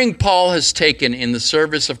battering Paul has taken in the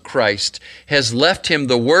service of Christ has left him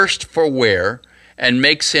the worst for wear and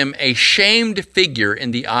makes him a shamed figure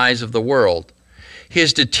in the eyes of the world.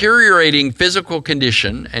 His deteriorating physical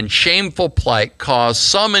condition and shameful plight caused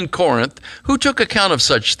some in Corinth, who took account of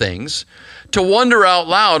such things, to wonder out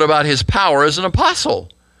loud about his power as an apostle.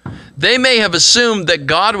 They may have assumed that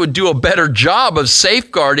God would do a better job of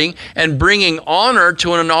safeguarding and bringing honor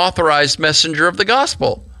to an unauthorized messenger of the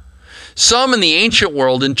gospel. Some in the ancient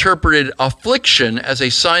world interpreted affliction as a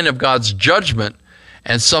sign of God's judgment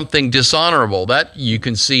and something dishonorable. That you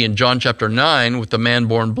can see in John chapter 9 with the man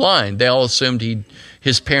born blind. They all assumed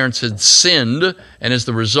his parents had sinned, and as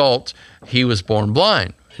the result, he was born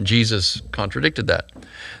blind. And Jesus contradicted that.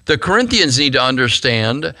 The Corinthians need to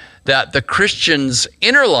understand that the Christian's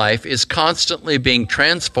inner life is constantly being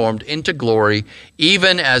transformed into glory,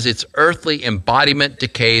 even as its earthly embodiment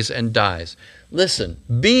decays and dies. Listen,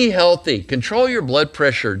 be healthy, control your blood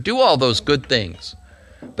pressure, do all those good things.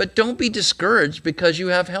 But don't be discouraged because you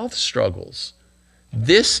have health struggles.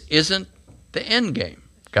 This isn't the end game,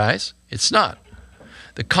 guys. It's not.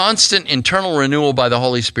 The constant internal renewal by the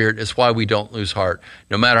Holy Spirit is why we don't lose heart,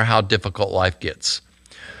 no matter how difficult life gets.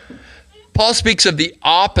 Paul speaks of the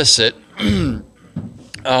opposite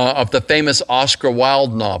of the famous Oscar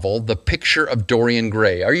Wilde novel, The Picture of Dorian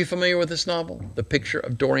Gray. Are you familiar with this novel, The Picture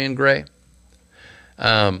of Dorian Gray?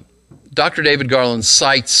 Dr. David Garland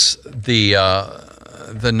cites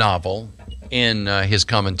the novel in his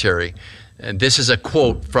commentary. And this is a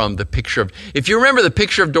quote from The Picture of... If you remember The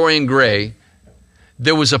Picture of Dorian Gray,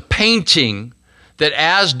 there was a painting that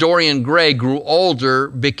as Dorian Gray grew older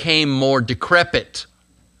became more decrepit.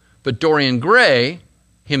 But Dorian Gray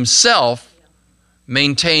himself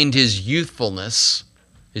maintained his youthfulness,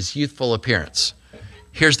 his youthful appearance.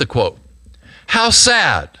 Here's the quote. "How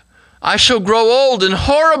sad! I shall grow old and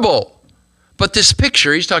horrible. But this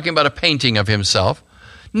picture," he's talking about a painting of himself,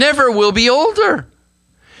 "never will be older.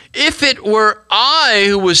 If it were I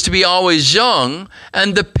who was to be always young,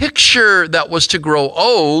 and the picture that was to grow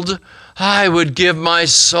old, I would give my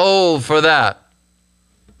soul for that."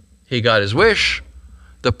 He got his wish.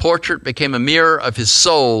 The portrait became a mirror of his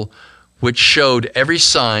soul, which showed every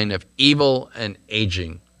sign of evil and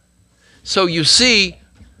aging. So you see,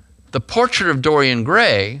 the portrait of Dorian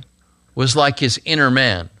Gray was like his inner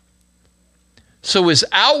man. So his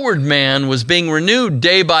outward man was being renewed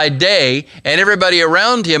day by day, and everybody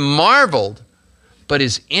around him marveled. But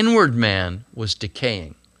his inward man was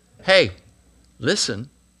decaying. Hey,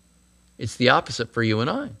 listen, it's the opposite for you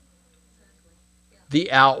and I.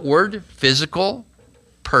 The outward, physical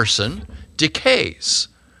person decays,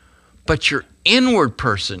 but your inward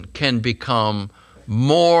person can become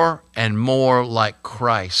more and more like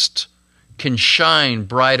Christ, can shine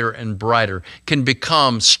brighter and brighter, can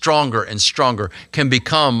become stronger and stronger, can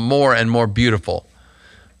become more and more beautiful.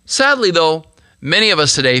 Sadly, though, many of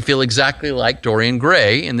us today feel exactly like Dorian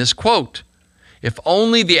Gray in this quote. If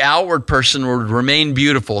only the outward person would remain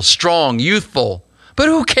beautiful, strong, youthful. But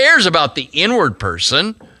who cares about the inward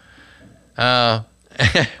person? I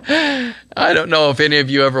don't know if any of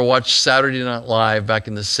you ever watched Saturday Night Live back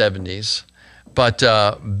in the 70s, but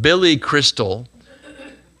Billy Crystal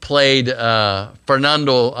played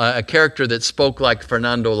Fernando, a character that spoke like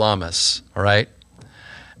Fernando Lamas, all right?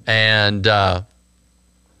 And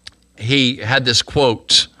he had this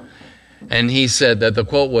quote, and he said that the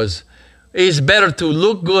quote was, "It's better to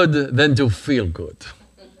look good than to feel good."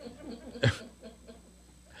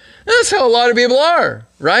 That's how a lot of people are,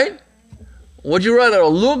 right? Would you rather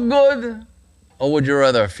look good or would you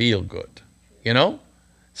rather feel good? You know?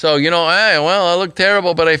 So, hey, well, I look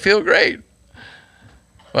terrible, but I feel great.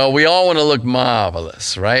 Well, we all want to look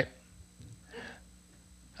marvelous, right?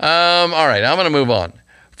 All right, I'm going to move on.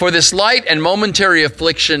 "For this light and momentary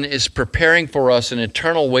affliction is preparing for us an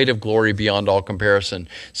eternal weight of glory beyond all comparison."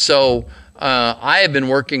 So I have been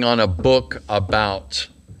working on a book about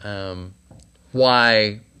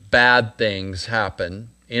why bad things happen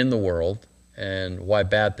in the world, and why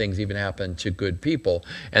bad things even happen to good people.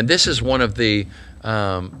 And this is one of the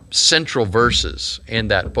central verses in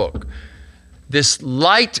that book. This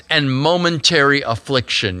light and momentary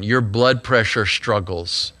affliction, your blood pressure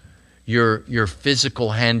struggles, your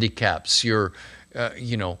physical handicaps, your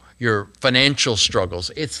financial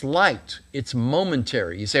struggles. It's light. It's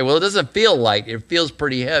momentary. You say, well, it doesn't feel light. It feels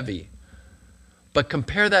pretty heavy. But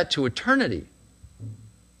compare that to eternity,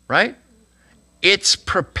 right? It's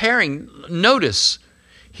preparing. Notice,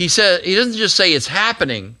 he doesn't just say it's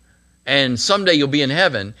happening and someday you'll be in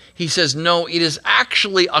heaven. He says, no, it is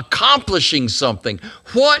actually accomplishing something.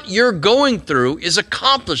 What you're going through is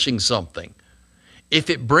accomplishing something. If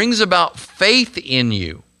it brings about faith in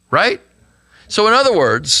you, right? So in other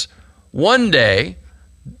words, one day,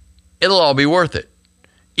 it'll all be worth it.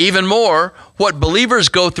 Even more, what believers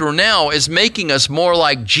go through now is making us more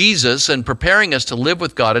like Jesus and preparing us to live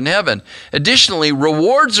with God in heaven. Additionally,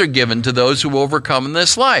 rewards are given to those who overcome in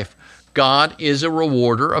this life. God is a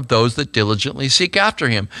rewarder of those that diligently seek after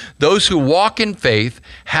him. Those who walk in faith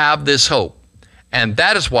have this hope. And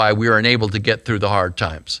that is why we are enabled to get through the hard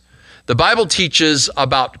times. The Bible teaches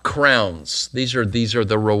about crowns. These are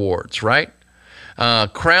the rewards, right?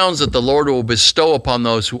 Crowns that the Lord will bestow upon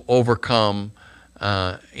those who overcome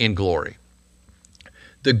in glory.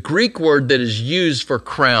 The Greek word that is used for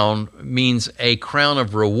crown means a crown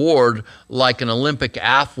of reward, like an Olympic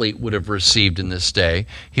athlete would have received in this day.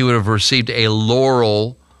 He would have received a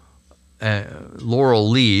laurel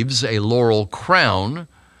leaves, a laurel crown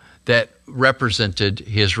that represented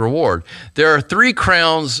his reward. There are 3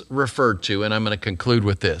 crowns referred to, and I'm going to conclude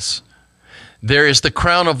with this. There is the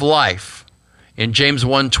crown of life. In James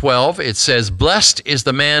 1:12, it says, "Blessed is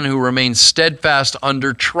the man who remains steadfast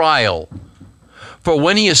under trial. For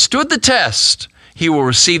when he has stood the test, he will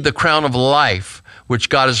receive the crown of life, which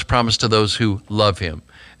God has promised to those who love him."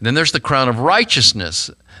 And then there's the crown of righteousness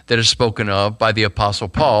that is spoken of by the Apostle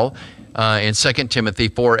Paul in 2 Timothy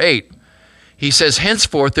 4:8. He says,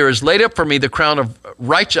 "Henceforth there is laid up for me the crown of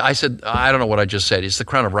righteousness." I don't know what I just said. It's the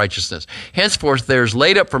crown of righteousness. "Henceforth there is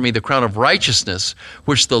laid up for me the crown of righteousness,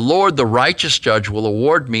 which the Lord, the righteous judge, will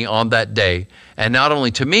award me on that day. And not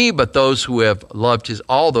only to me, but those who have loved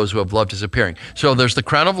all those who have loved his appearing." So there's the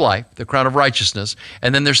crown of life, the crown of righteousness,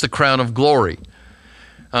 and then there's the crown of glory.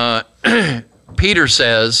 Peter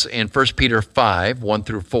says in 1 Peter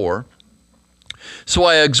 5:1-4, "So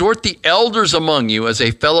I exhort the elders among you as a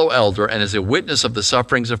fellow elder and as a witness of the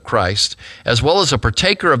sufferings of Christ, as well as a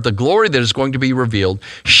partaker of the glory that is going to be revealed.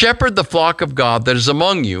 Shepherd the flock of God that is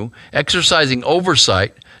among you, exercising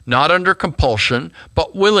oversight, not under compulsion,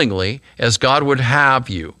 but willingly, as God would have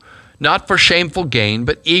you, not for shameful gain,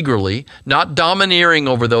 but eagerly, not domineering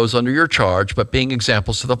over those under your charge, but being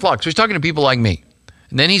examples to the flock." So he's talking to people like me.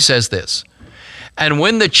 And then he says this, "And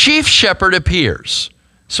when the chief shepherd appears,"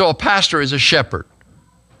 so a pastor is a shepherd.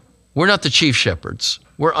 We're not the chief shepherds.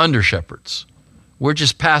 We're under shepherds. We're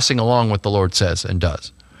just passing along what the Lord says and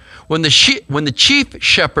does. When the chief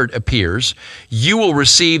shepherd appears, you will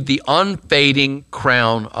receive the unfading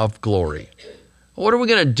crown of glory." What are we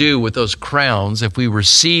going to do with those crowns if we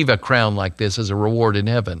receive a crown like this as a reward in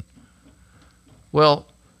heaven? Well,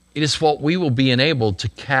 it is what we will be enabled to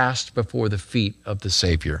cast before the feet of the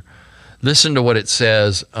Savior. Listen to what it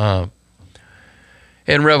says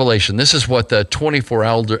in Revelation. This is what the 24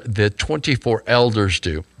 elders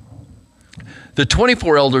do. "The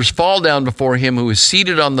 24 elders fall down before him who is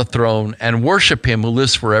seated on the throne and worship him who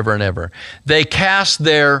lives forever and ever. They cast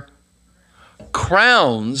their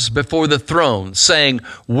crowns before the throne, saying,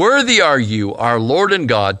 'Worthy are you, our Lord and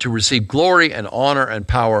God, to receive glory and honor and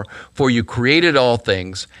power, for you created all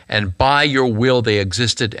things, and by your will they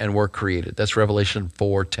existed and were created.'" That's Revelation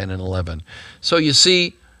 4:10 and 11. So you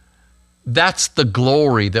see, that's the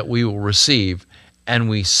glory that we will receive, and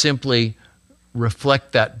we simply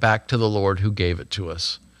reflect that back to the Lord who gave it to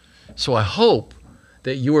us. So I hope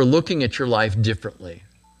that you are looking at your life differently,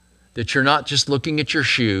 that you're not just looking at your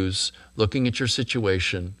shoes, looking at your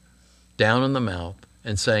situation, down in the mouth,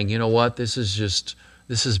 and saying, "You know what, this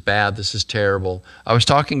is bad, this is terrible." I was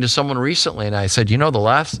talking to someone recently, and I said, "You know, the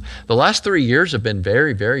last 3 years have been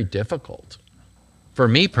very, very difficult for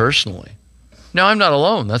me personally." Now, I'm not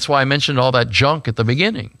alone. That's why I mentioned all that junk at the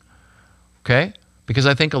beginning, okay? Because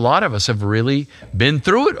I think a lot of us have really been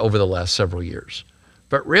through it over the last several years.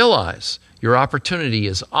 But realize your opportunity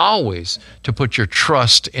is always to put your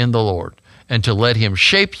trust in the Lord and to let him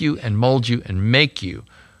shape you and mold you and make you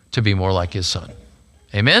to be more like his Son.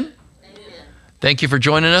 Amen? Amen. Thank you for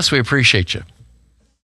joining us. We appreciate you.